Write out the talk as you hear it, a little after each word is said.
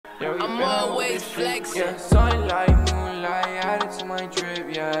I'm always flexing. Yeah, sunlight, moonlight, added to my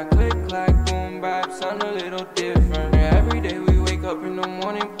drip. Yeah, click, clack, boom, bap, sound a little different. Yeah, every day we wake up in the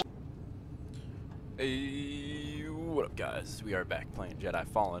morning. Hey, what up guys? We are back playing Jedi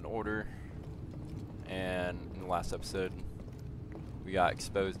Fallen Order, and in the last episode we got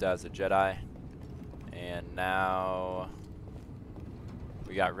exposed as a Jedi, and now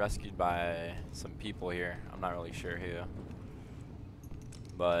we got rescued by some people here. I'm not really sure who,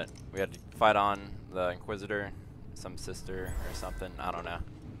 but we had to fight on the Inquisitor, some sister or something, I don't know,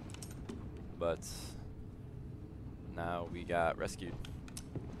 but now we got rescued.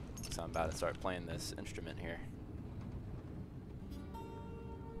 So I'm about to start playing this instrument here.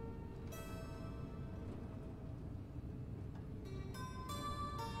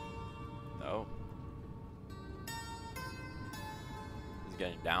 Oh. He's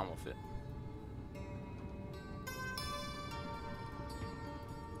getting down with it.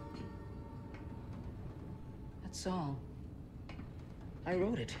 That song, I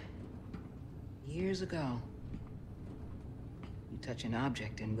wrote it years ago. You touch an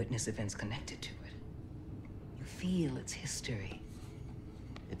object and witness events connected to it. You feel its history.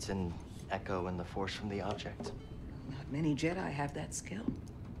 It's an echo in the force from the object. Not many Jedi have that skill.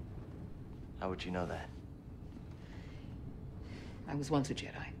 How would you know that? I was once a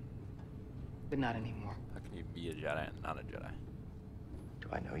Jedi, but not anymore. How can you be a Jedi and not a Jedi? Do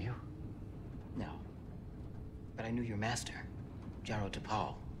I know you? No. But I knew your master, Jaro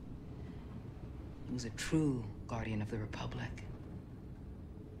Tapal. He was a true guardian of the Republic.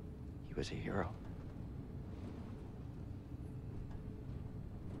 He was a hero.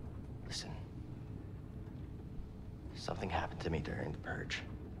 Listen. Something happened to me during the Purge.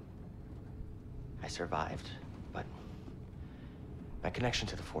 I survived, but my connection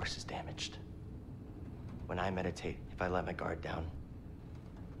to the Force is damaged. When I meditate, if I let my guard down,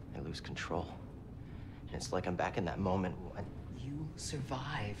 I lose control. And it's like I'm back in that moment when... You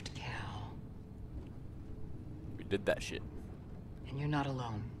survived, Cal. We did that shit. And you're not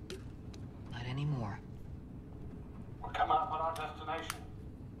alone. Not anymore. We're coming up on our destination.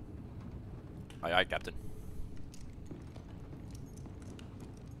 Aye, aye, Captain.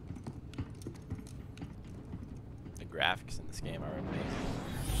 The graphics in this game are amazing.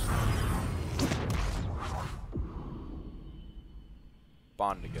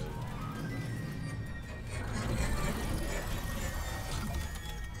 Bogango.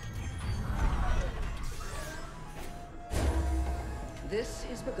 This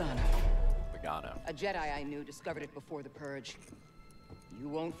is Bogango. Bogango. A Jedi I knew discovered it before the Purge. You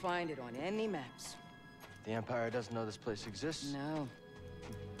won't find it on any maps. The Empire doesn't know this place exists. No.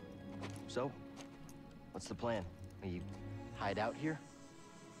 So, what's the plan? We hide out here?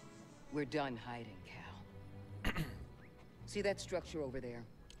 We're done hiding, Cal. See that structure over there?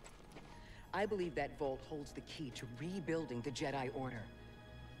 I believe that vault holds the key to rebuilding the Jedi Order.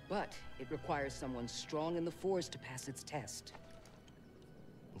 But it requires someone strong in the Force to pass its test.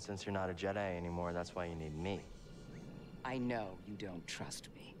 And since you're not a Jedi anymore, that's why you need me. I know you don't trust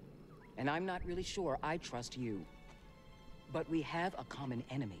me. And I'm not really sure I trust you. But we have a common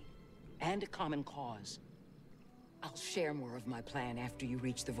enemy. And a common cause. I'll share more of my plan after you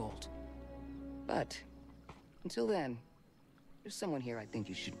reach the vault. But, until then, there's someone here I think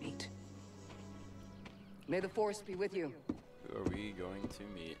you should meet. May the Force be with you. Who are we going to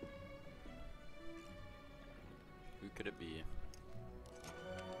meet? Who could it be?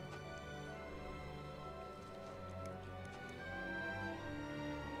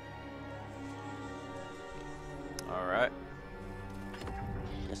 Alright.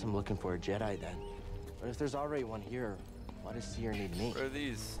 Guess I'm looking for a Jedi then. But if there's already one here, why does Seer need me? What are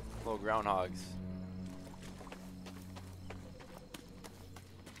these little groundhogs?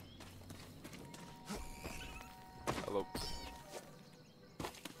 Hello.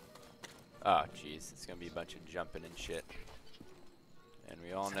 Oh, jeez. It's gonna be a bunch of jumping and shit. And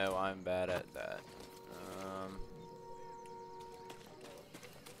we all know I'm bad at that.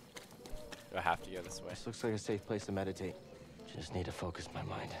 Do I have to go this way? This looks like a safe place to meditate. Just need to focus my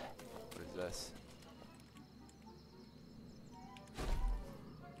mind. What is this?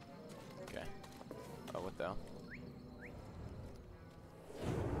 Okay. Oh, what the hell?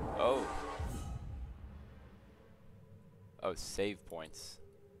 Oh. Oh, save points.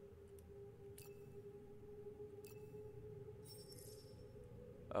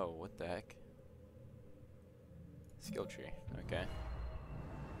 Oh, what the heck? Skill tree. Okay.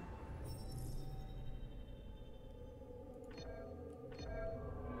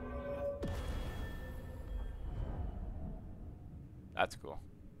 That's cool.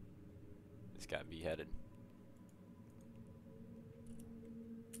 Just got beheaded.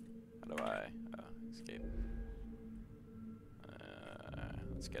 How do I escape?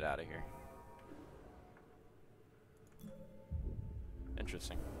 Let's get out of here.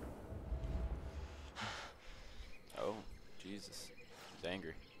 Interesting. Oh, Jesus. He's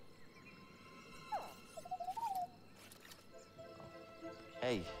angry.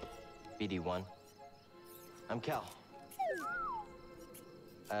 Hey, BD1. I'm Cal.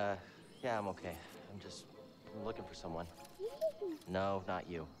 Yeah, I'm okay. I'm looking for someone. No, not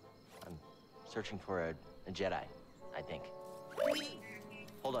you. I'm searching for a Jedi, I think.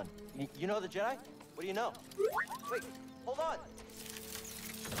 Hold on. You know the Jedi? What do you know? Wait, hold on!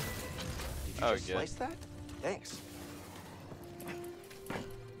 Did you just slice that? Thanks.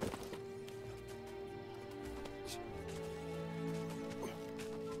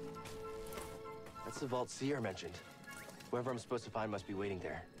 That's the vault Seer mentioned. Whoever I'm supposed to find must be waiting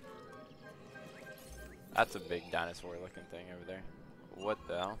there. That's a big dinosaur-looking thing over there. What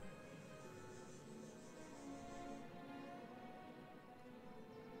the hell?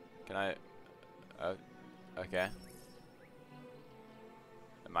 Can I... okay.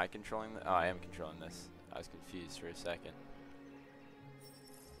 Am I controlling this? Oh, I am controlling this. I was confused for a second.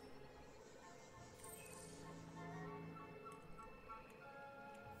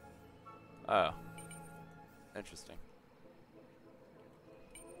 Oh. Interesting.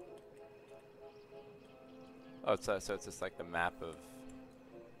 Oh, so it's just like the map of...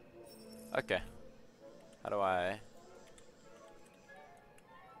 Okay. How do I...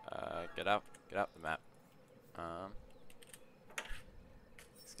 get out the map.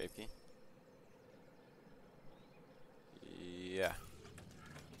 Escape key. Yeah.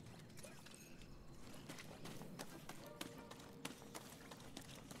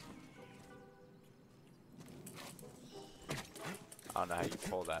 I don't know how you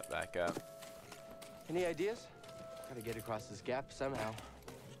pull that back up. Any ideas? Gotta get across this gap somehow.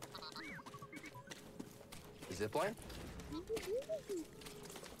 The zip line?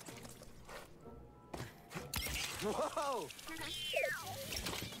 Whoa!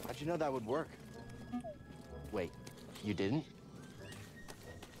 How'd you know that would work? Wait, you didn't?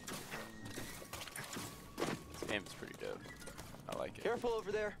 This game's pretty dope. I like it. Careful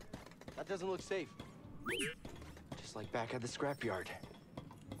over there. That doesn't look safe. Just like back at the scrapyard.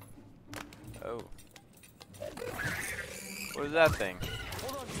 Oh. What is that thing?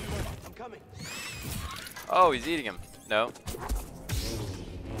 Hold on, I'm coming. Oh, he's eating him. No.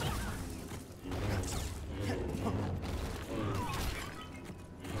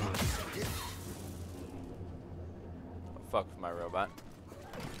 Fuck with my robot.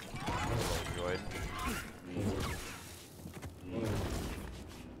 Little droid.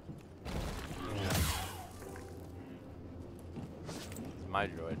 It's my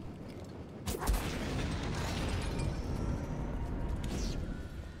droid.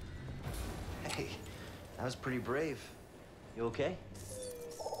 Hey, that was pretty brave. You okay?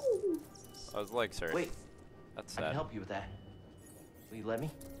 Oh, his legs hurt. Wait, That's I sad. can help you with that. Will you let me?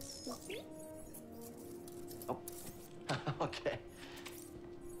 Oh, okay.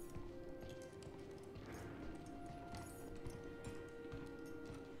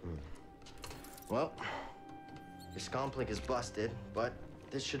 Well, your scomplink is busted, but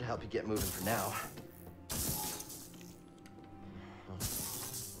this should help you get moving for now.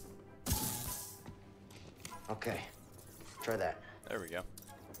 Okay, try that. There we go.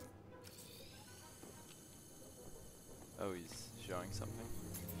 Oh, he's showing something.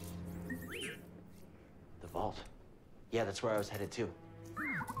 The vault. Yeah, that's where I was headed to.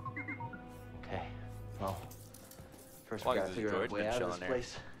 Okay, well, first we As long gotta as the figure out droid's a way been out of chilling this there.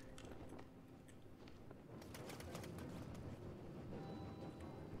 place.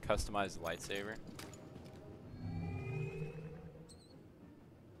 Customize the lightsaber.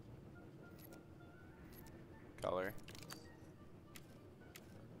 Color.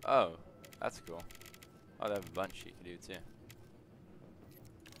 Oh, that's cool. Oh, they have a bunch you can do too.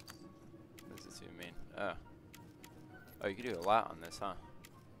 What does this even mean? Oh. Oh, you can do a lot on this, huh?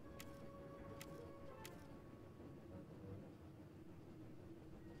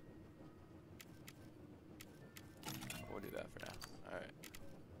 We'll do that for now. Alright.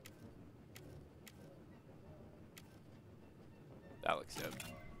 That looks dope.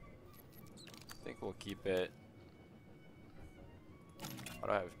 I think we'll keep it. Why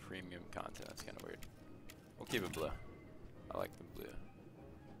do I have premium content? That's kind of weird. We'll keep it blue. I like the blue.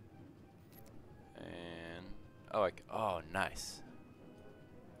 And oh, oh, nice.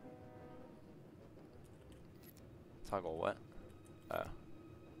 Toggle what? Oh.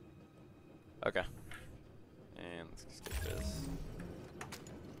 Okay. And let's just get this.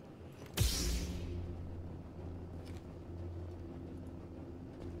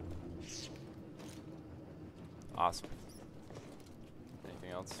 Awesome. Anything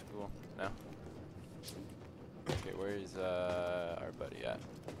else cool? No? Okay, where's our buddy at?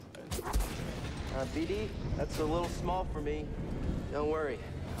 BD, that's a little small for me. Don't worry,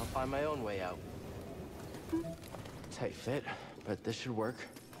 I'll find my own way out. Tight fit, but this should work.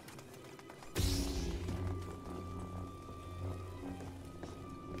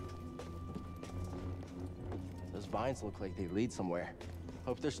 Those vines look like they lead somewhere.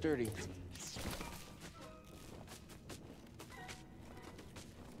 Hope they're sturdy.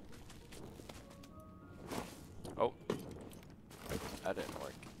 Oh, that didn't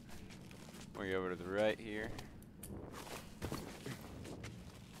work. We're over to the right here.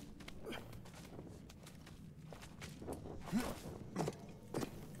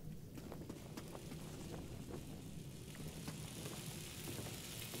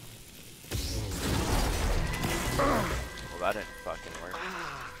 Well, that didn't fucking work.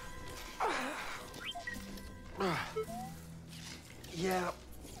 Yeah,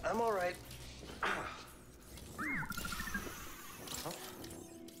 I'm all right.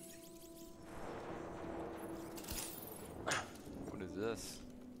 What is this?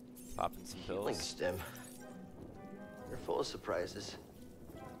 Popping some Healing pills? stem. They're full of surprises.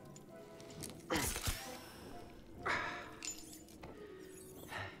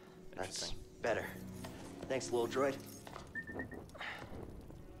 That's Interesting. better. Thanks, little droid.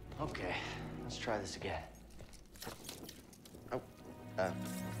 Okay, let's try this again. Oh,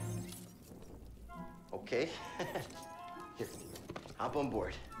 okay. Here, hop on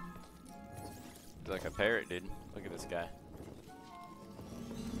board. He's like a parrot, dude. Look at this guy.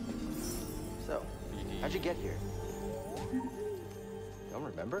 So, how'd you get here? Don't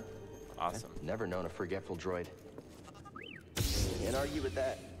remember? Awesome. I've never known a forgetful droid. Can't argue with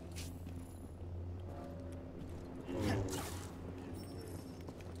that.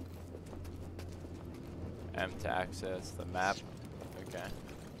 M to access the map. Okay.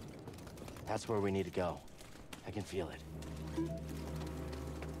 That's where we need to go. I can feel it.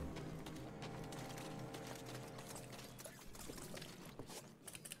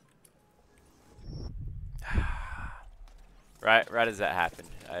 Right as that happened,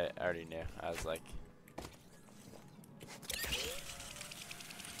 I already knew. I was like,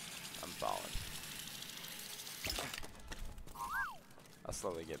 I'm falling. I'll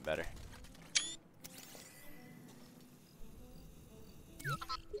slowly get better.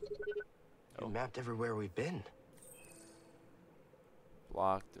 You mapped everywhere we've been.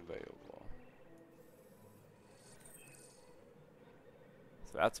 Blocked available.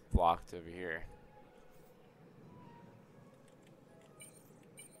 So that's blocked over here.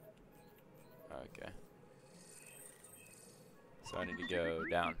 Okay. So I need to go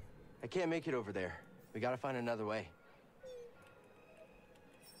down. I can't make it over there. We gotta find another way.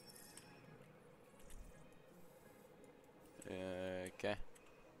 Okay.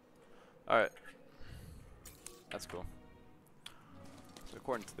 Alright. That's cool. So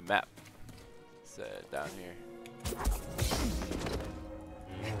according to the map, it's down here.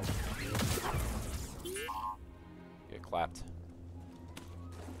 Get clapped.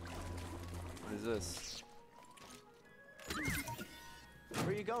 What is this? Where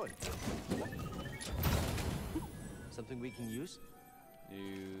are you going? Something we can use?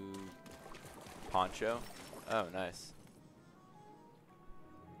 New poncho. Oh, nice.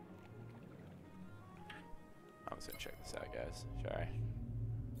 I'm just gonna check this out, guys. Sorry.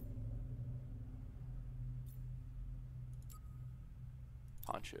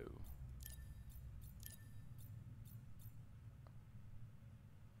 Poncho.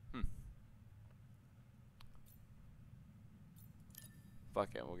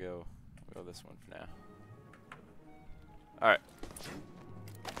 Fuck it, we'll go this one for now. Alright.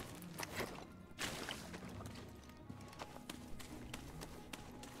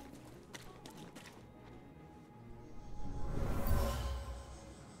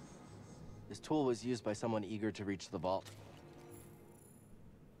 This tool was used by someone eager to reach the vault.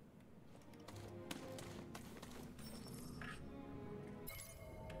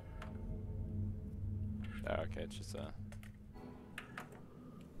 Oh, okay, it's just a...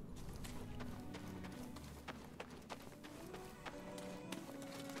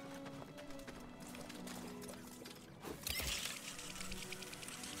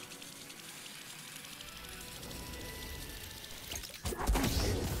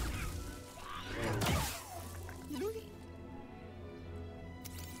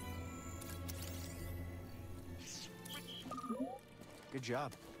 Good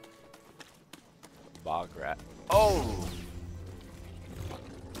job. bog rat. Oh!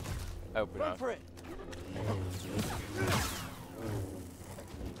 Open Run up. for it.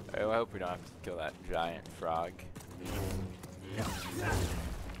 Alright, well, I hope we don't have to kill that giant frog.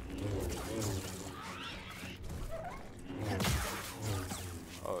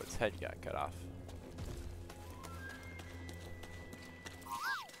 Oh, its head got cut off.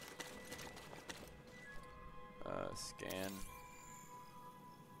 Scan.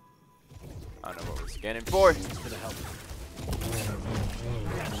 I don't know what we're scanning for. For the help.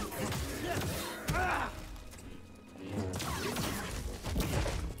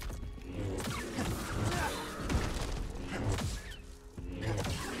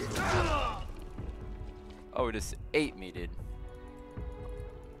 Oh, it just ate me, dude.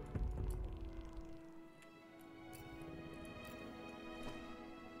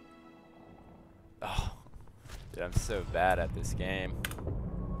 Oh, dude, I'm so bad at this game.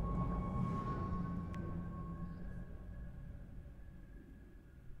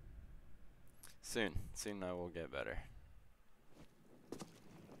 Soon I will get better.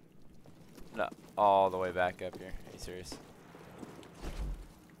 Not all the way back up here. Are you serious?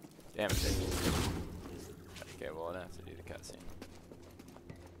 Damn it, dude. Okay, well, I don't have to do the cutscene.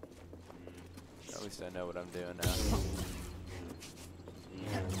 At least I know what I'm doing now.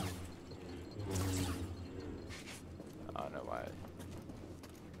 I don't know why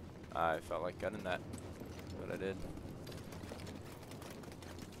I felt like cutting that, but I did.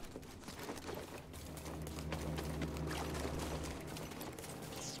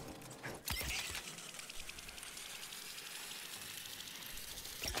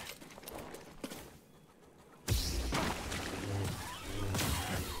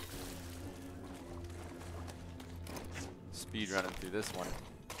 Speed running through this one.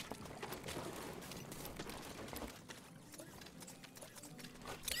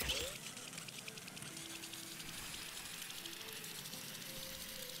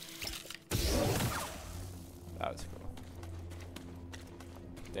 That was cool.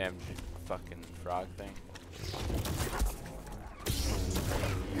 Damn fucking frog thing.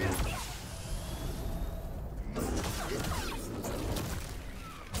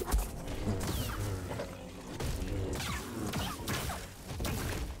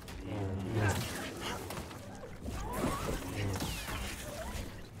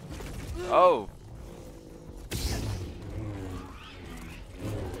 Oh!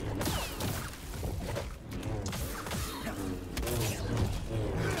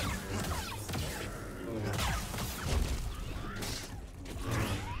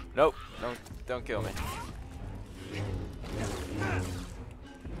 Nope, don't kill me.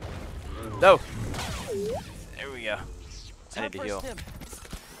 No! There we go. I need to heal.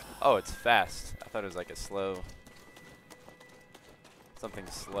 Oh, it's fast. I thought it was like a slow... something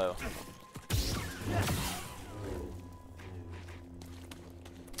slow.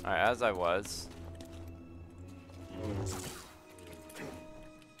 Alright, as I was.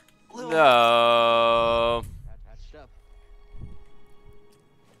 No.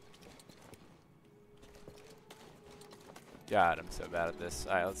 God, I'm so bad at this.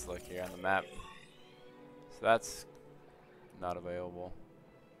 Alright, let's look here on the map. So that's not available.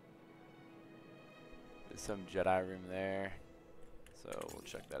 There's some Jedi room there. So we'll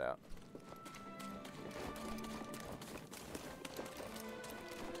check that out.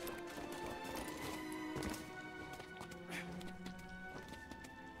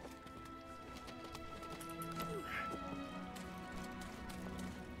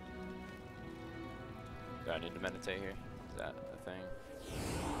 Do I need to meditate here? Is that a thing?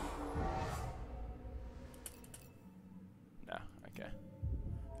 No, okay.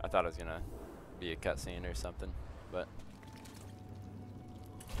 I thought it was gonna be a cutscene or something, but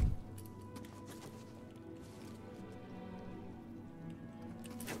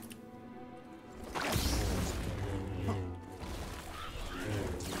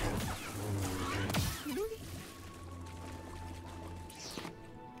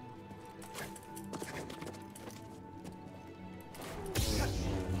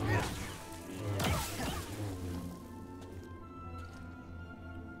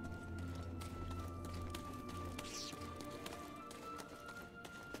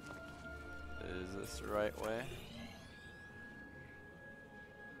is this the right way?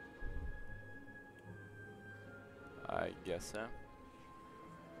 I guess so.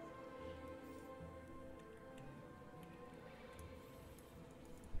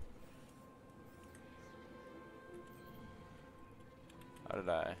 How did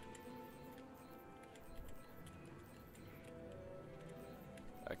I?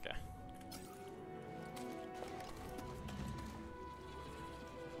 Okay.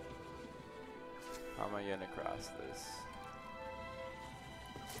 How am I getting across this?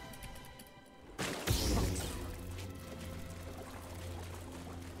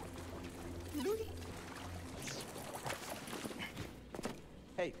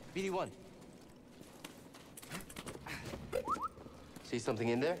 BD1. See something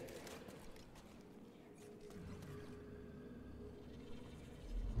in there?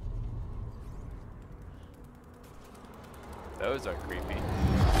 Those are creepy.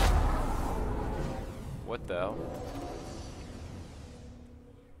 What the hell?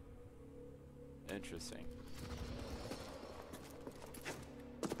 Interesting.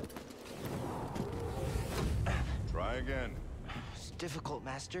 Try again. It's difficult,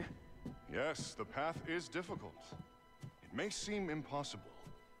 Master. Yes, the path is difficult. It may seem impossible,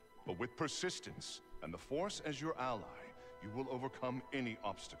 but with persistence and the Force as your ally, you will overcome any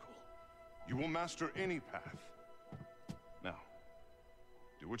obstacle. You will master any path. Now,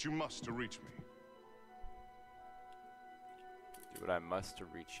 do what you must to reach me. Do what I must to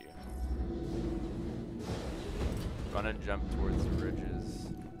reach you. Run and jump towards the ridges.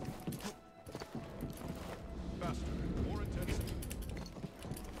 Faster, more intensity.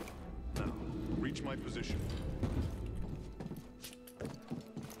 Now, reach my position.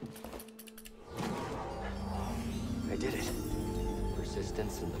 I did it.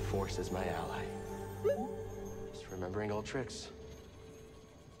 Persistence and the Force is my ally. Just remembering old tricks.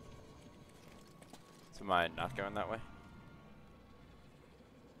 So am I not going that way?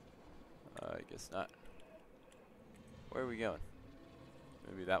 I guess not. Where are we going?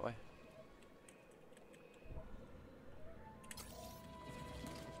 Maybe that way?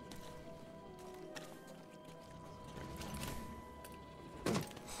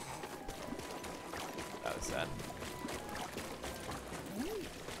 That was sad.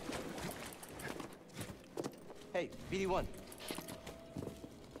 Hey, BD1.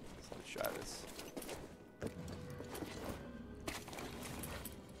 Let's try this.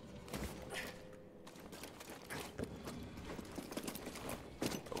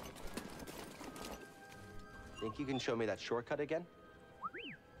 Think you can show me that shortcut again?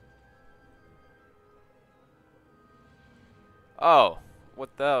 Oh,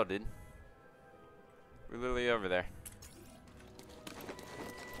 what the hell, dude? We're literally over there.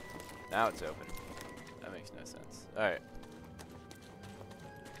 Now it's open. That makes no sense. Alright.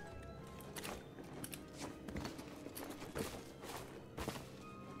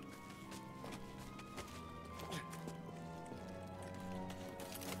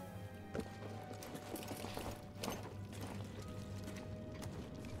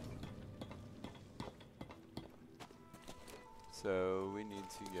 So we need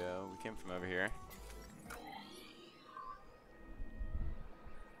to go. We came from over here.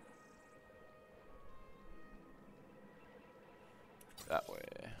 That way.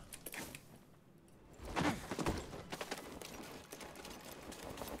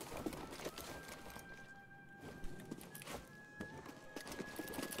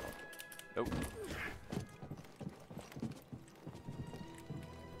 Nope.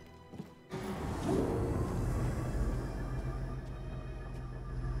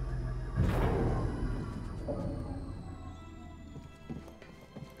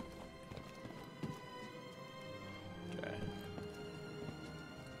 Okay.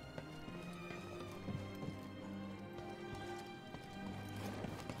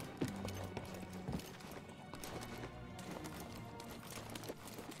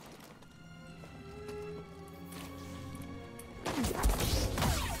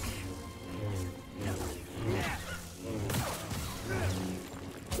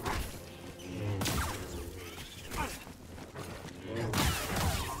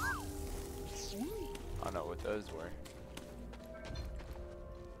 I don't know what those were.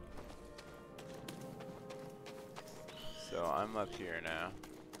 So I'm up here now.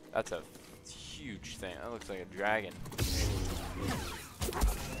 That's a huge thing. That looks like a dragon.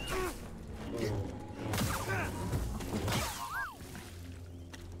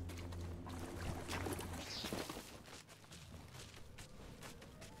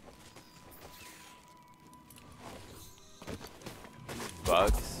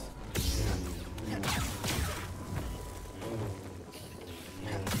 Bugs.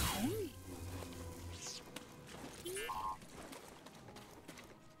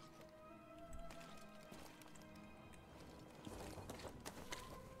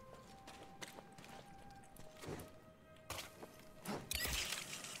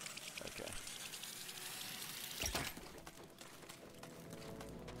 Okay.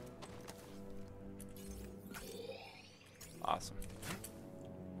 Awesome.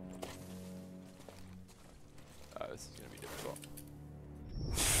 This is gonna be difficult.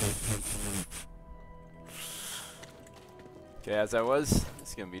 Okay, as I was,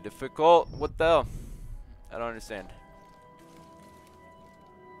 it's gonna be difficult. What the hell? I don't understand.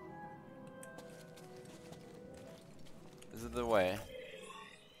 This is the way.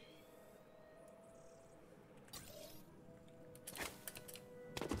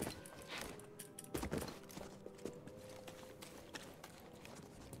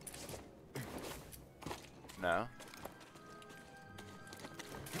 No.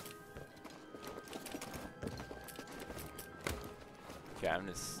 Okay, I'm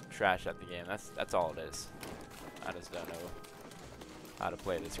just trash at the game. That's all it is. I just don't know how to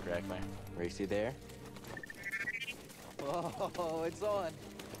play this correctly. Racy there? Oh, it's on.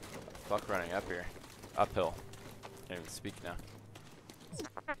 Fuck running up here. Uphill. Can't even speak now.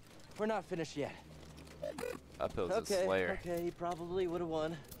 We're not finished yet. Uphill's a slayer. Okay, he probably would have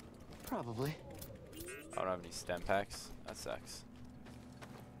won. Probably. I don't have any stem packs. That sucks.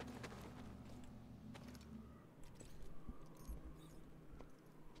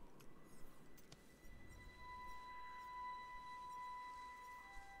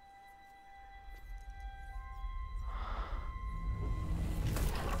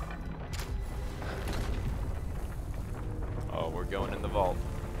 Oh, we're going in the vault.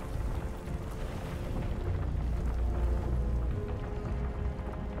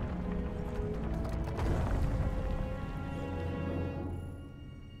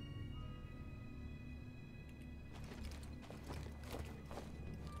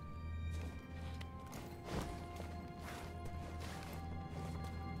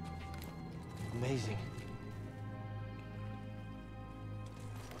 Amazing.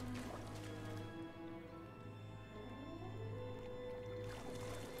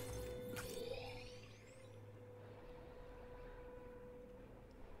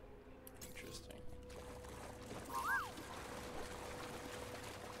 Interesting.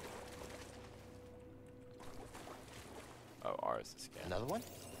 Oh, R is the scan. Another one?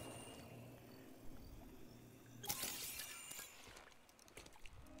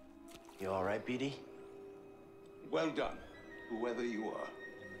 You all right, BD? Well done, whoever you are.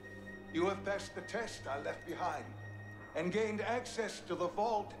 You have passed the test I left behind and gained access to the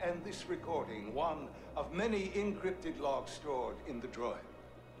vault and this recording, one of many encrypted logs stored in the droid.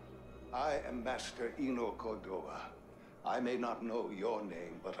 I am Master Eno Cordova. I may not know your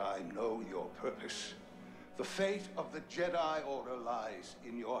name, but I know your purpose. The fate of the Jedi Order lies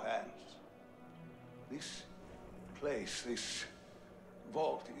in your hands. This place, this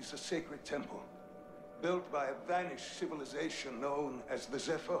vault, is a sacred temple, built by a vanished civilization known as the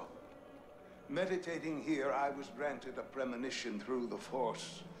Zephyr. Meditating here, I was granted a premonition through the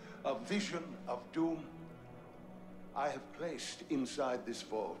Force, a vision of doom. I have placed inside this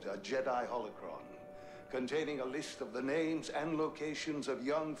vault a Jedi holocron containing a list of the names and locations of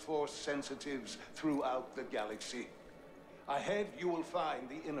young Force sensitives throughout the galaxy. Ahead, you will find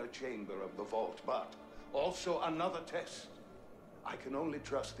the inner chamber of the vault, but also another test. I can only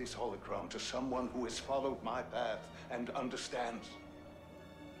trust this holocron to someone who has followed my path and understands.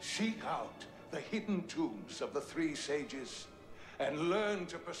 Seek out the hidden tombs of the three sages and learn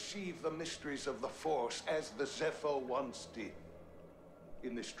to perceive the mysteries of the Force as the Zephyr once did.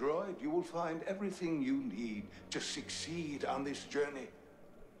 In this droid, you will find everything you need to succeed on this journey.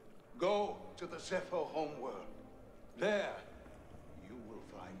 Go to the Zephyr homeworld. There, you will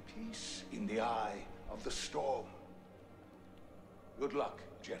find peace in the eye of the storm. Good luck,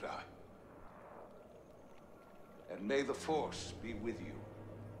 Jedi. And may the Force be with you.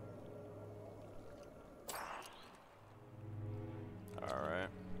 All right.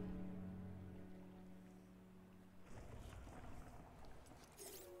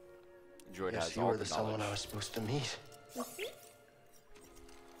 Droid Yes, has you all were the the someone knowledge. I was supposed to meet.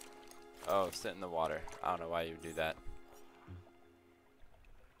 Oh, sit in the water. I don't know why you would do that.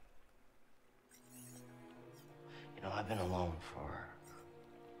 You know, I've been alone for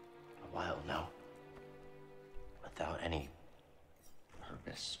a while now. Without any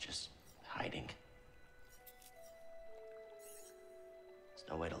purpose, just hiding. There's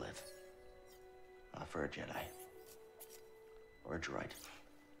no way to live. Not for a Jedi. Or a droid.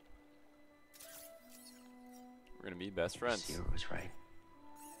 We're gonna be best friends. Sierra was right.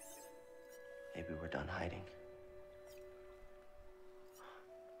 Maybe we're done hiding.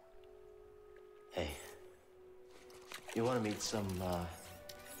 Hey. You want to meet some,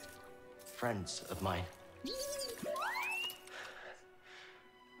 friends of mine?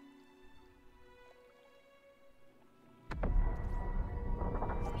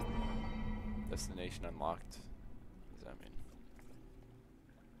 Destination unlocked. What does that mean?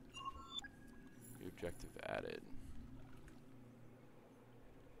 New objective added.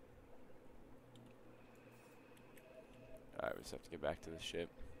 Alright, we just have to get back to the ship.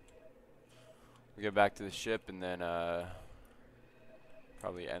 We get back to the ship and then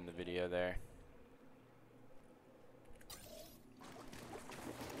probably end the video there.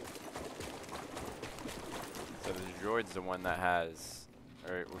 So the droid's the one that has,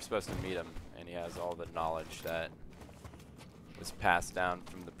 or we're supposed to meet him, and he has all the knowledge that was passed down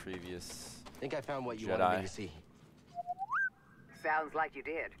from the previous Think I found what you Jedi. wanted me to see. Sounds like you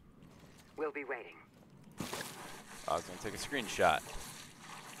did. We'll be waiting. I was gonna take a screenshot.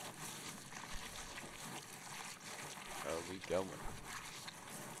 Oh, we going.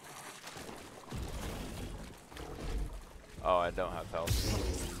 Oh, I don't have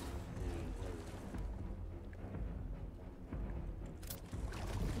health.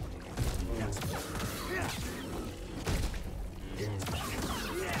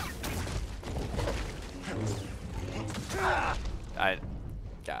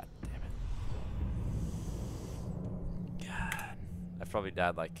 God damn it. God. I've probably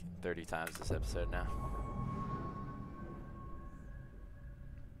died like 30 times this episode now.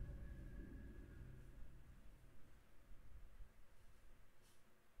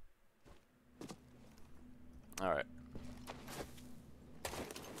 Alright.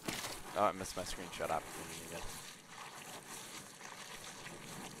 Oh, I missed my screenshot opportunity again.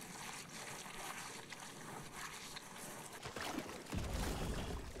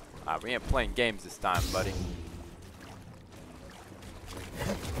 We ain't playing games this time, buddy.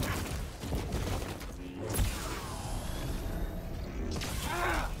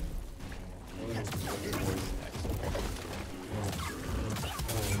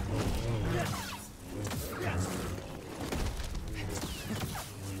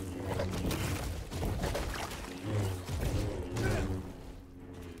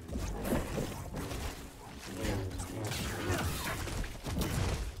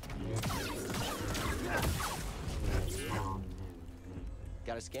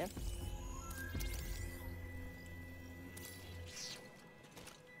 Got a scan?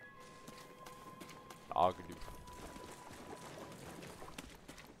 Ogdu.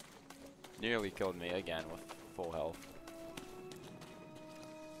 Nearly killed me again with full health.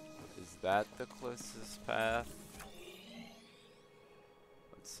 Is that the closest path?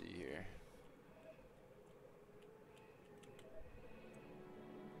 Let's see here.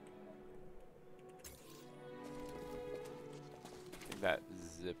 I think that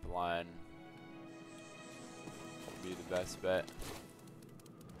zip line will be the best bet.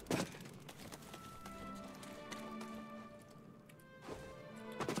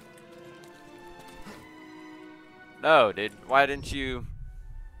 No, dude. Why didn't you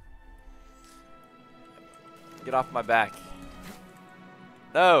get off my back?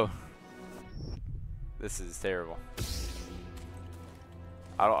 No. This is terrible.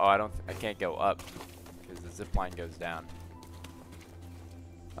 I can't go up because the zip line goes down.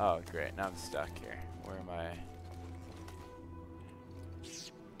 Oh, great. Now I'm stuck here. Where am I?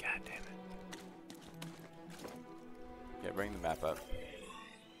 God damn it. Yeah, bring the map up.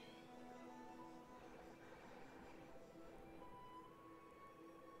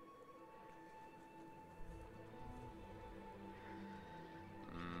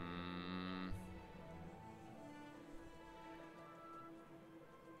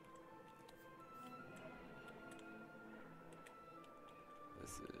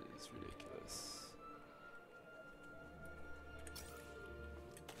 This is ridiculous.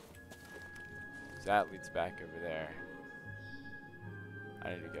 So that leads back over there. I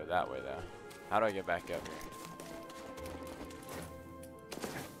need to go that way though. How do I get back up here?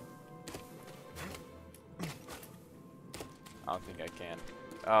 I don't think I can.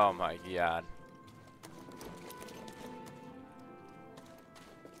 Oh my god.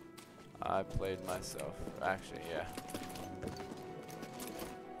 I played myself. Actually, yeah.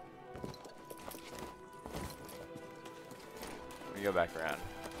 Let me go back around.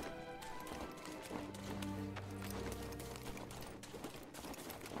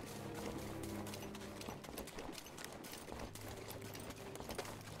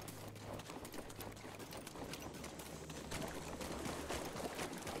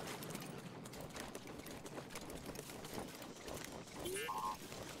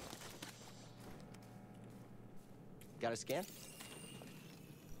 Got a scan?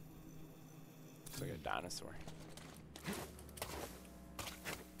 Looks like a dinosaur.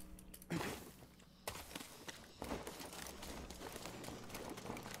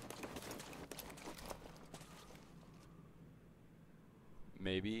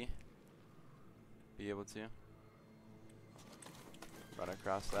 Maybe be able to run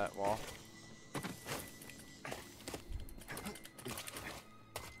across that wall. I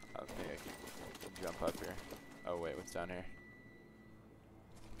don't think I can jump up here. Oh wait, what's down here?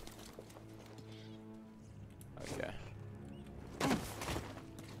 Okay.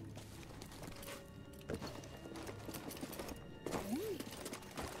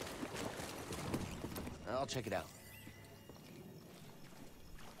 I'll check it out.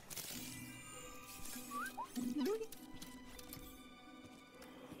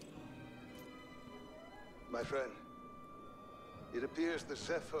 My friend, it appears the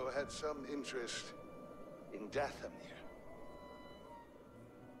Zepho had some interest in Dathomir.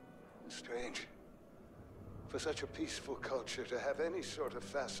 Strange. For such a peaceful culture to have any sort of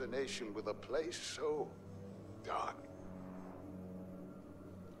fascination with a place so dark.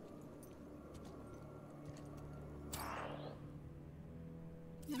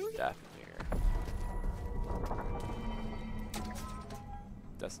 Dathomir.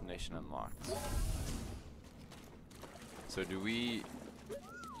 Destination unlocked. So do we...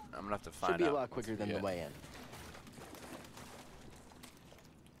 I'm gonna have to find out. Should be a lot quicker than the way in.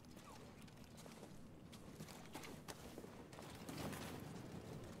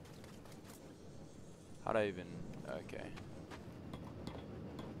 How'd I even... Okay.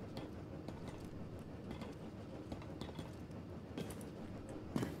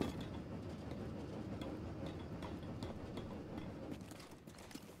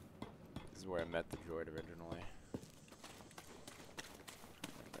 This is where I met the droid originally.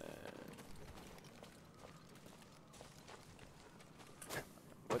 And then...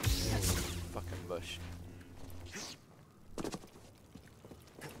 What fucking bush?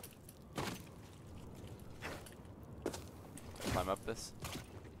 Climb up this?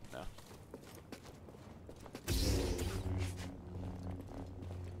 No.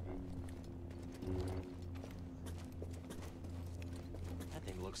 That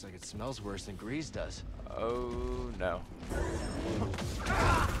thing looks like it smells worse than Grease does. Oh no.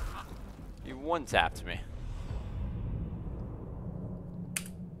 You one-tapped me.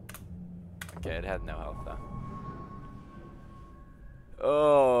 Okay, it had no health though.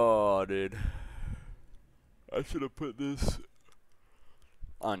 Oh, dude. I should have put this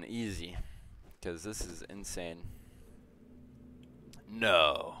on easy, because this is insane.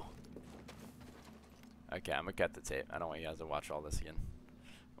 No. Okay, I'm gonna cut the tape. I don't want you guys to watch all this again.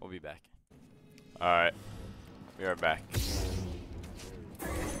 We'll be back. Alright. We are back.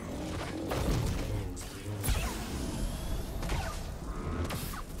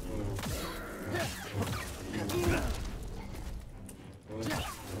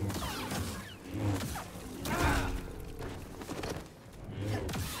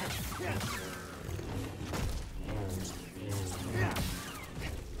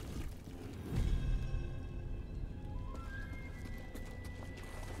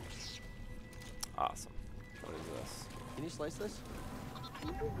 Awesome. What is this? Can you slice this?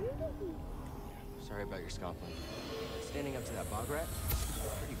 Sorry about your scoffing. Standing up to that bog rat?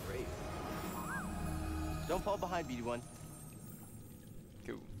 Pretty brave. Don't fall behind, BD1.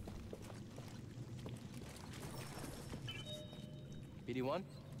 Cool. BD1?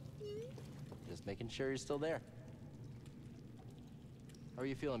 Just making sure you're still there. How are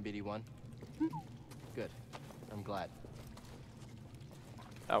you feeling, BD1? Good. I'm glad.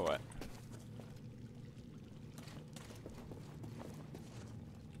 Oh, what?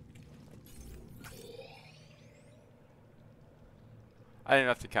 I didn't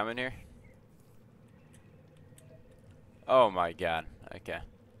have to come in here. Oh my god. Okay.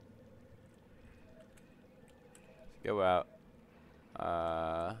 Let's go out.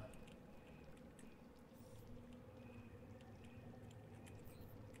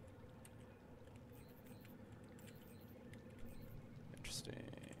 Interesting.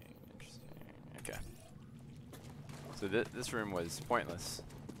 Okay. So this room was pointless.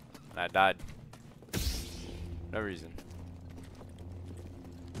 And I died. No reason.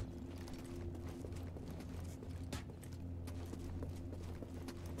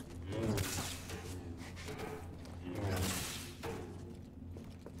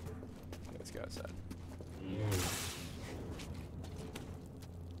 Let's go outside.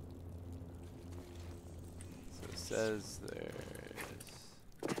 So it says there's...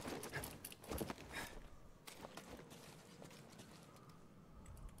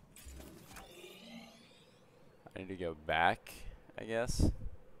 I need to go back, I guess.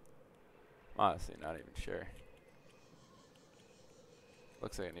 Honestly, not even sure.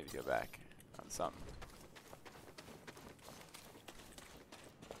 Looks like I need to go back on something.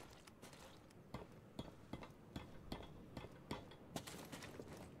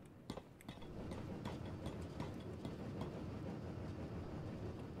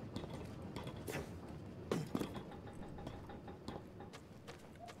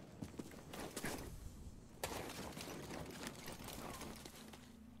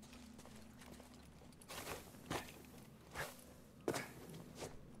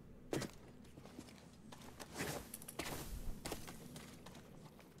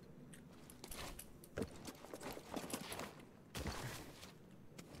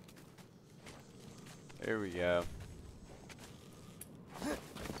 There we go.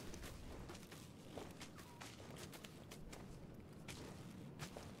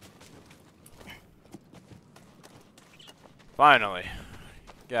 Finally.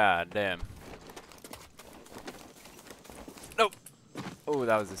 God damn. Nope. Oh,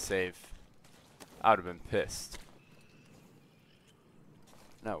 that was a save. I would have been pissed.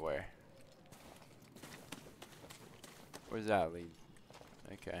 Nowhere. Where's that lead?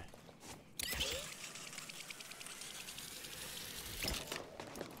 Okay.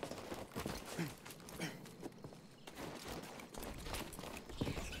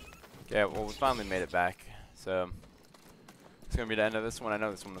 Yeah, well, we finally made it back. So, it's going to be the end of this one. I know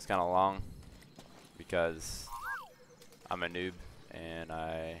this one was kind of long because I'm a noob and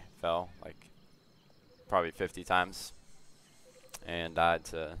I fell like probably 50 times and died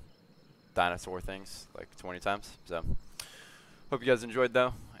to dinosaur things like 20 times. So, hope you guys enjoyed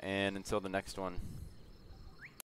though, and until the next one.